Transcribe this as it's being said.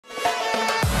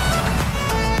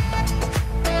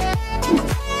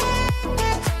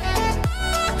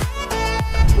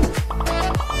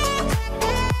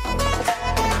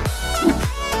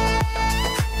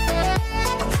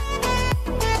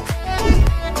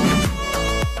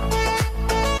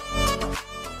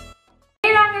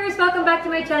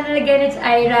again, it's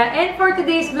Aira. And for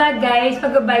today's vlog, guys,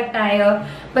 mag-bike tayo.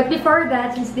 But before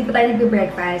that, since di pa tayo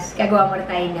nag-breakfast, gagawa muna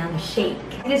tayo ng shake.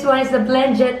 This one is the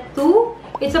BlendJet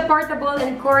 2. It's a portable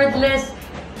and cordless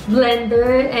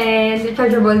blender and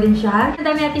rechargeable din siya. Ang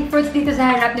dami nating fruits dito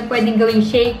sa harap na pwedeng gawing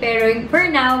shake. Pero for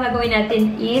now, gagawin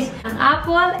natin is ang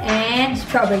apple and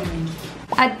strawberry.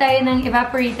 Add tayo ng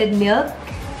evaporated milk.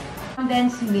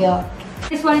 Condensed milk.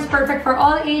 This one is perfect for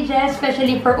all ages,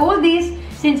 especially for oldies,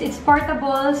 since it's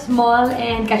portable, small,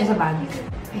 and kasya sa bag.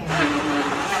 Ayan.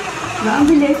 Diba? Ang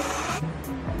bilis.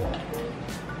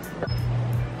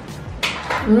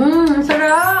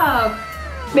 Sarap!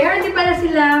 Meron din pala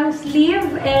silang sleeve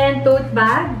and tote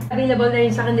bag. Available na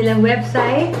rin sa kanilang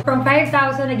website. From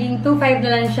 5,000, naging 2,500 na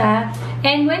lang siya.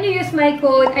 And when you use my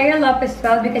code, Aira Lopez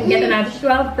 12, you can get another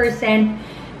 12%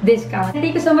 discount.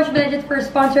 Thank you so much, BlendJet, for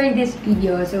sponsoring this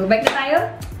video. So, bike na tayo.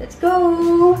 Let's go!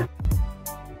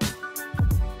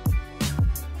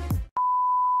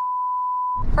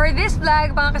 For this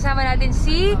vlog, mga kasama natin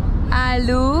si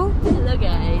ALOU. Hello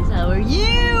guys, how are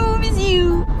you? Miss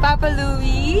you! Papa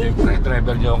Louie. Siyempre,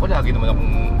 driver niyo ako. Lagi naman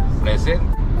akong present.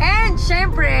 And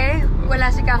syempre, wala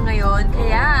si Kang ngayon.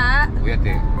 Kaya, Uyat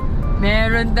eh.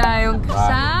 meron tayong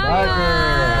kasama.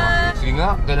 Sige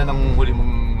nga, kailan ang huli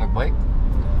mong nag-bike?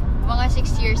 Mga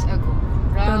 6 years ago.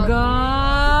 Taga!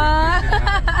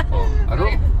 Oh, ano?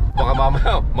 Baka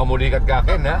mamaya, mamulikat ka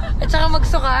akin, ha? At saka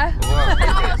magsuka.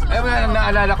 Ay,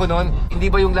 naalala ko noon,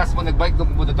 hindi ba yung last mo nag-bike nung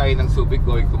pumunta tayo ng Subic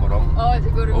going to Morong? Oo,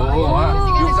 siguro ba? Oo, ha?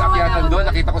 Yung sa akyatan doon,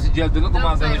 nakita ko si Jill doon,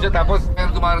 gumagano siya. Tapos,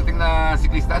 meron dumarating na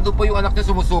siklista. Doon po yung anak niya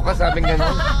sumusuka, sabing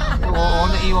gano'n. Oo,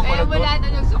 naiwan ko na doon. Wala na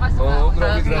yung suka-suka. Oo,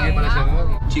 grabe pala siya noon.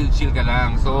 Chill-chill ka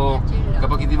lang. So,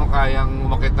 kapag hindi mo kayang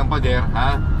umakit ng pader,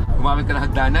 ha? Gumamit ka ng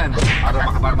hagdanan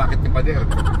para makit ng pader.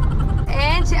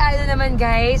 And si ALOU naman,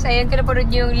 guys, ayun ko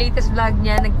napanood yung latest vlog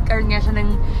niya. Nagkaroon nga siya ng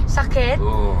sakit.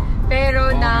 Oo.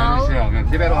 Pero now,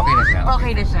 pero okay na siya.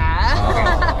 okay na siya.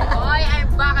 Oy, I'm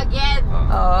back again!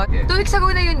 Oh, 2 weeks ago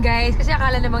na yun, guys. Kasi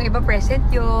akala namang iba present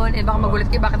yun. And baka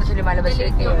magulat kayo bakit na siya lumalabas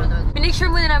ulit yun. Make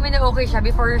sure muna namin na okay siya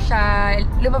before siya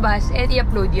lumabas and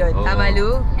i-upload yun. Tama,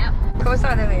 Lu? Yep.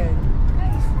 Kamusta ka na ngayon?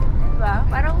 Guys, diba?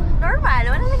 Parang normal.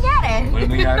 Wala nangyari. Wala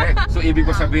nangyari. So, ibig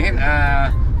ko sabihin,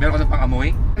 meron ka na pang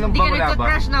amoy? Hindi ka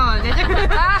nag-toothbrush noon.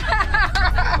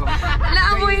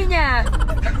 Naamoy niya.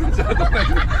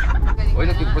 Uy,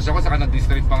 nag-toothbrush ako, saka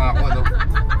nag-district pa nga ako, no?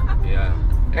 Yeah.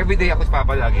 Everyday ako sa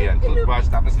papa lagi yan. Toothbrush,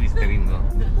 tapos Listerine, no?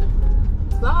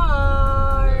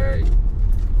 Bye!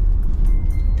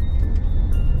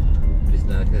 Please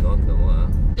natin, no? Ito mo, ha?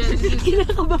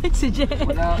 Kinakabahan si Jen.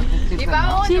 Wala. Di ba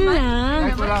ako Chill naman? lang.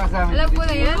 Kahit wala ka sa amin. Alam ko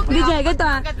na yan. Hindi, Jen, ganito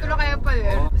ah. Kat ko na kayo pa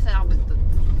yun. Basta nakabuntot.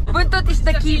 Buntot is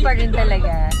the key pa rin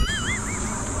talaga.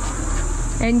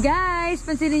 And guys,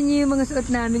 pansinin niyo yung mga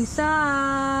suot naming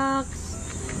socks.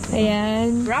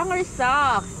 Ayan. Wranger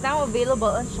socks. Now available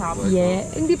on shop. Yeah.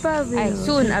 Hindi pa available. Ay,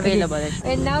 soon available.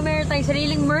 And now meron tayong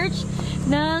sariling merch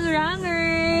ng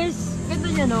Wrangers. Ganda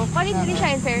niya, no? Parin din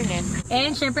siya in fairness.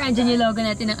 And syempre, andyan yung logo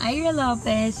natin ng Aira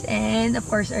Lopez. And of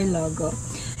course, our logo.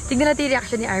 Tignan natin yung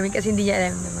reaction ni Armin kasi hindi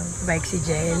niya alam naman bike si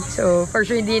Jael. So, for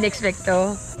sure, hindi in-expect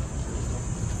to.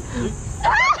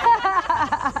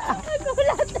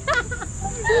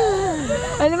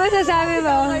 Ano ba sasabi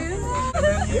mo?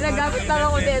 Ginagamit lang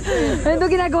ako dito. Ano ba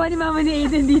ginagawa ni mama ni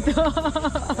Aiden dito?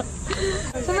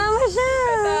 Sumama siya!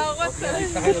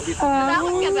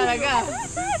 Takot ka talaga.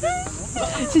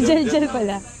 Si Jel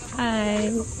pala.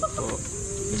 Hi!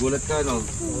 Nagulat ka, no?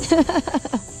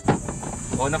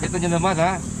 O, nakita niyo naman,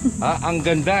 ha? Ang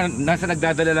ganda. Nasa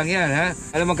nagdadala lang yan, ha?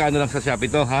 Alam mo, magkano lang sa shop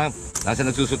ito, ha? Nasa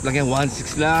nagsusot lang yan.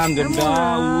 1.6 lang. Ganda.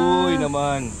 Uy,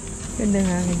 naman. Ganda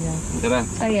nga, ganda. Tara.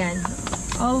 Ayan.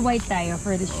 All white tayo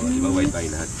for the shoes. Diba white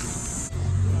tayo lahat?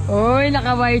 Uy,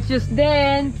 naka-white shoes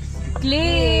din.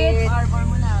 Cleats. Arbor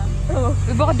mo na. Oh.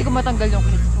 Uy, bakit di ko matanggal yung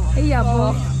clips ko? Ay,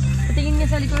 yabo. Patingin nga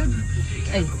sa likod.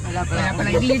 Ay, wala pala. Wala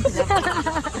palang cleats.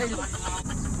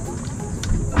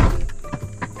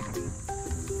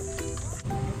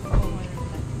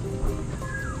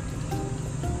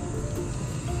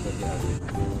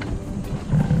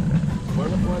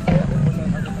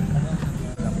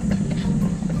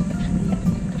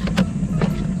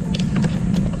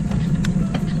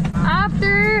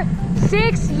 After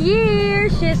 6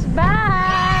 years, she's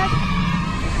back!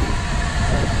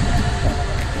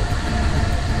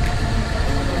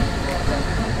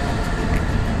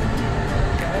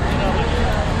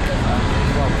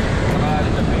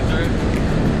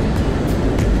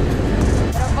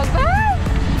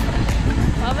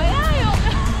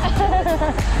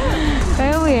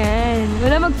 Kaya mo yan.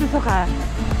 Wala magsusuka.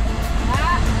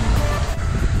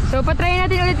 So, patry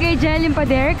natin ulit kay Jel yung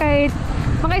pader kahit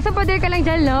Mga isang pader ka lang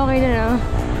dyan, no? Okay na, no?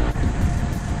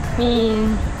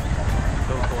 Min.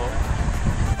 So po,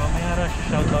 mamaya rush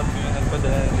shoutout ko yung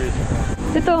nagpadala ng jersey.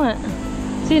 Totoo nga.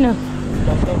 Sino?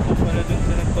 Shoutout po pala dun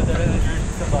sa nagpadala ng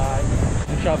jersey sa bahay.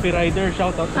 Yung Shopee Rider,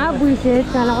 shoutout. Bullshit.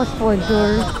 Kala ko sponsor.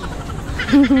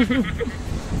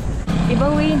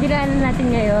 Ibang way yung dinaanan natin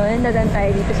ngayon. Dadaan tayo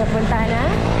dito sa Fontana.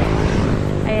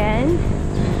 Ayan.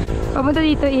 Papunta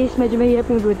dito is medyo mahirap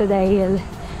yung ruta dahil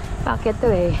packet to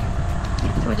eh.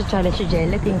 So, challenge si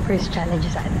Jel. Ito yung first challenge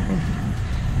sa atin.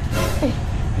 Ay,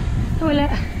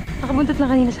 wala. Nakabuntot lang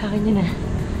kanina sa akin yun ah.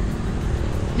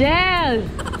 Jel!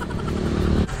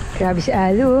 Grabe si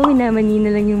ALOU. Minamani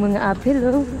na lang yung mga apple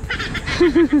oh.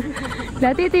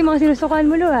 Dati ito yung mga sinusukan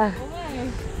mo lo ah.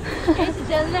 Eh, si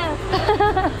Jel na.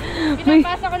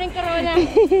 Pinapasa ko ng corona.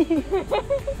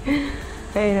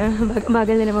 Ayun na,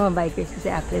 bagal na ng mga bikers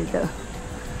kasi apple to.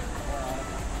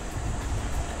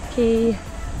 Okay.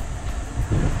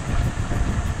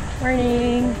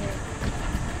 Morning!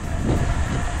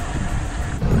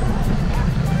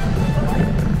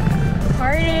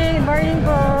 Morning! Morning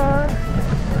po!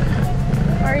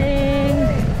 Morning!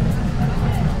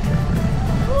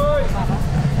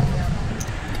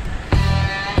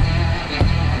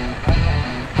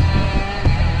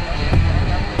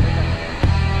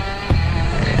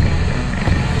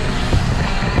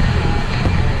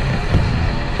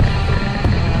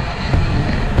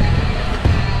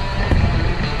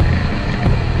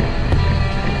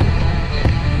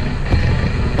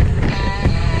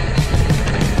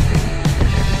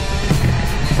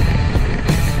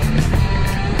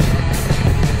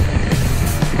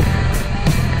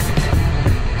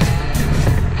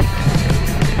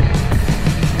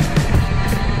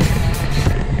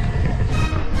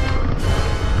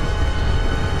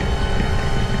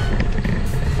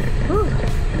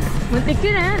 Muntik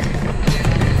yun ah.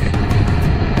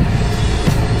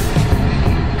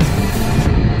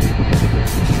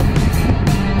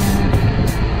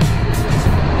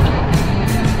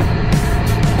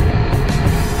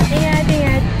 Ingat,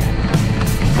 ingat.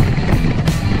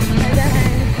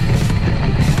 Nadahan.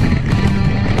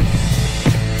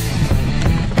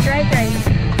 Right.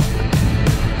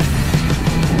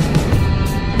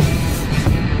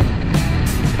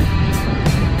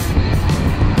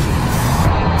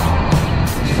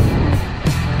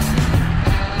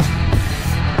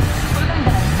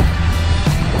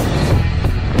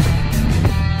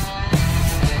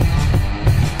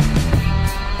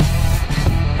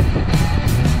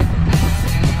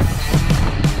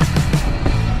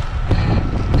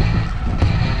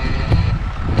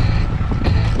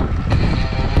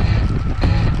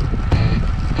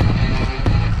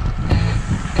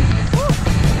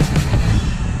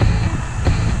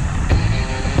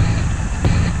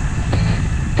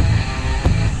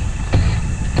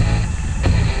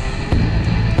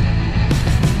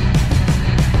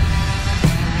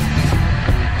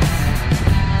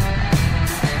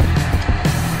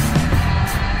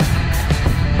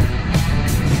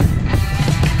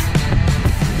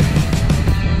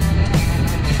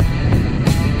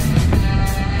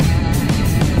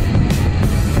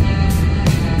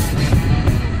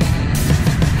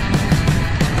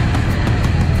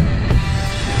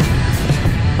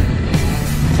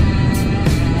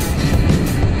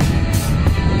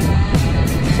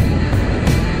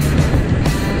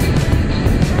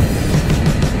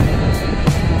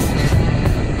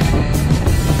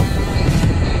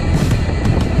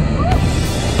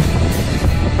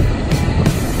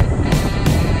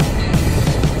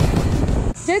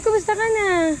 Jel, kumusta ka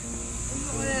na?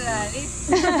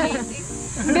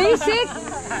 Basic?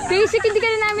 Basic, hindi ka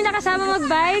na namin nakasama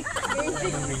mag-bike?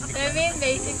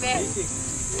 Basic.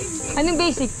 Anong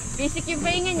basic? Basic yung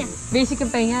pahinga niya. Basic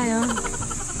yung pahinga, no?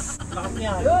 Lakas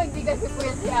niya. Hindi kasi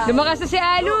pwede siya. Lumakas na si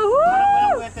ALOU! Woo!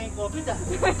 Walang kwenta yung COVID ah.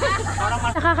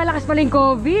 Nakakalakas pala yung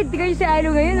COVID. Di kayo si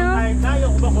ALOU ngayon, no? Kahit tayo,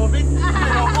 kung ba COVID?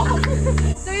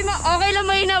 Sabi mo, okay lang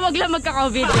mo yun na wag lang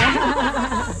magka-COVID.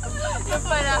 Yung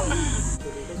pala.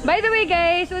 By the way,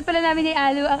 guys, suot pala namin ni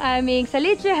ALOU ang aming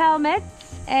Salice helmet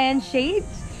and shades.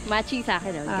 Matching sa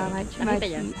akin. Nakita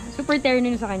yan. Super terno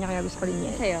sa kanya, kaya gusto ko rin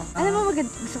yan. Sa'yo. Alam mo,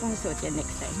 gusto kong suot yan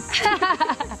next time.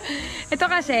 Ito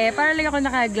kasi, para lang ako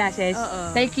naka-glasses.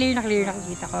 Dahil clear na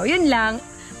nakikita ko. Yun lang,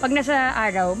 pag nasa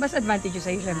araw, mas advantageous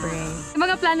sa'yo, syempre. Yung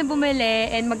mga plano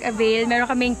bumili and mag-avail, meron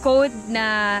kaming code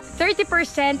na 30%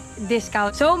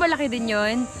 discount. So, malaki din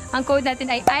yun. Ang code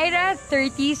natin ay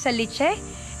Aira30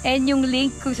 Salice. And yung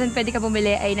link kung saan pwede ka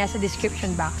bumili ay nasa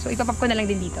description box. So, ipapap ko na lang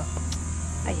din dito.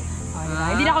 Ayan.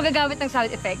 Hindi na ako gagamit ng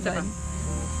sound effect doon.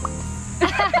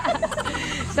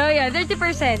 So, yun. 30%.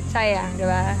 Sayang, di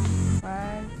ba?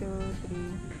 1,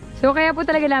 2, 3. So, kaya po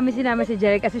talaga namin sinama si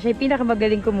Jerry kasi siya yung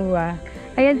pinakamagaling kumuha.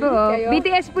 Ayan po, oh.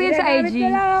 BTS po yan sa IG.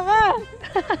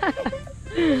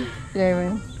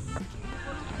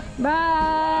 Bye!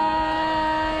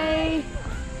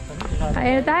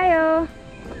 Kaya tayo.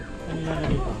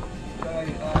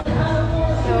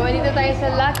 So, dito tayo sa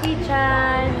Lucky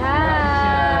Chan.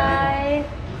 Hi!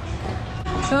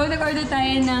 So, nag-order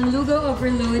tayo ng Lugo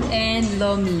Overload and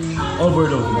Lomi.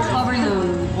 Overload.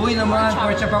 Uy naman,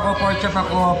 pork chop ako. Pork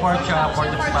chop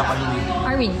si Papa Louie.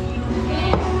 Armin.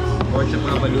 Pork chop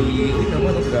Papa Louie. Ito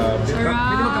naman, grabe. Sarap!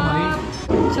 Pwede magkamay.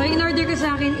 So, in-order ko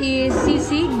sa akin is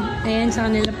sisig. Ayan,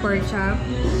 sa kanila pork chop.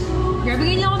 Grabe,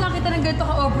 ngayon lang ako nakita ng ganito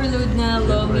ka-overload na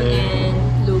Lomi and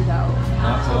Lugaw.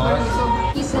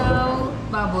 Isaw,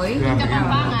 baboy.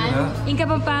 Inka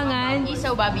Pampangan.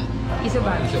 Isaw babi. Isaw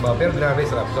babi. Pero grabe,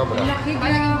 sarap. Sobra. Laki,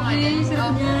 grabe.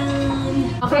 Sarap yan.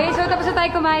 Okay, so tapos na tayo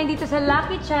kumain dito sa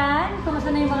Lucky Chan. Kumusta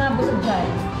na yung mga busog dyan?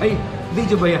 Ay,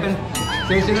 video ba yan?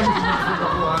 Sensya na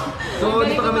ako ha. So,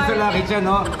 dito kami sa Lucky Chan,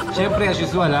 no? Siyempre, as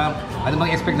usual ha. Ano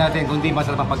bang expect natin kundi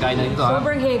masarap ang pagkain na dito ha?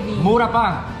 Sobrang heavy. Mura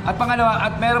pa. At pangalawa,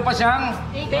 at meron pa siyang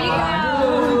Take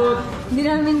out! Hindi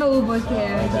namin maubos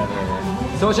kaya.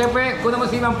 So, siyempre, kuna mo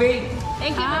si Ma'am Faye.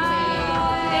 Thank you,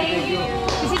 Thank you!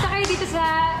 Bisita kayo dito sa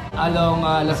Along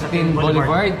Lasatin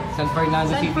Boulevard, San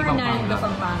Fernando City, Pampanga.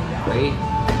 Okay.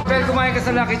 Well, kumain ka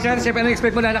sa Lucky Chan, siyempre ano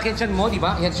expect mo lalaki yung chan mo, di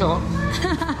ba? Yan siya, oh.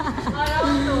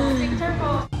 Picture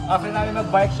po. After namin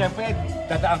mag-bike, siyempre,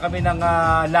 dadaan kami ng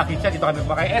Lucky Chan. Dito kami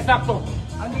kumakain. Sakto!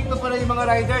 Andito pala yung mga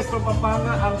riders from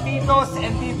Pampanga, ang Titos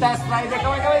and Titas Rider.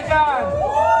 Kaway-kaway dyan!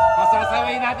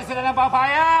 Pasasaway natin sila ng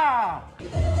papaya!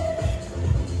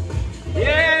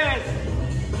 Yes!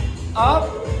 Up,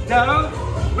 down,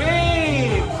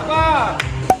 wave! Up!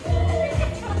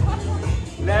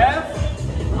 Left,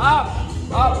 up!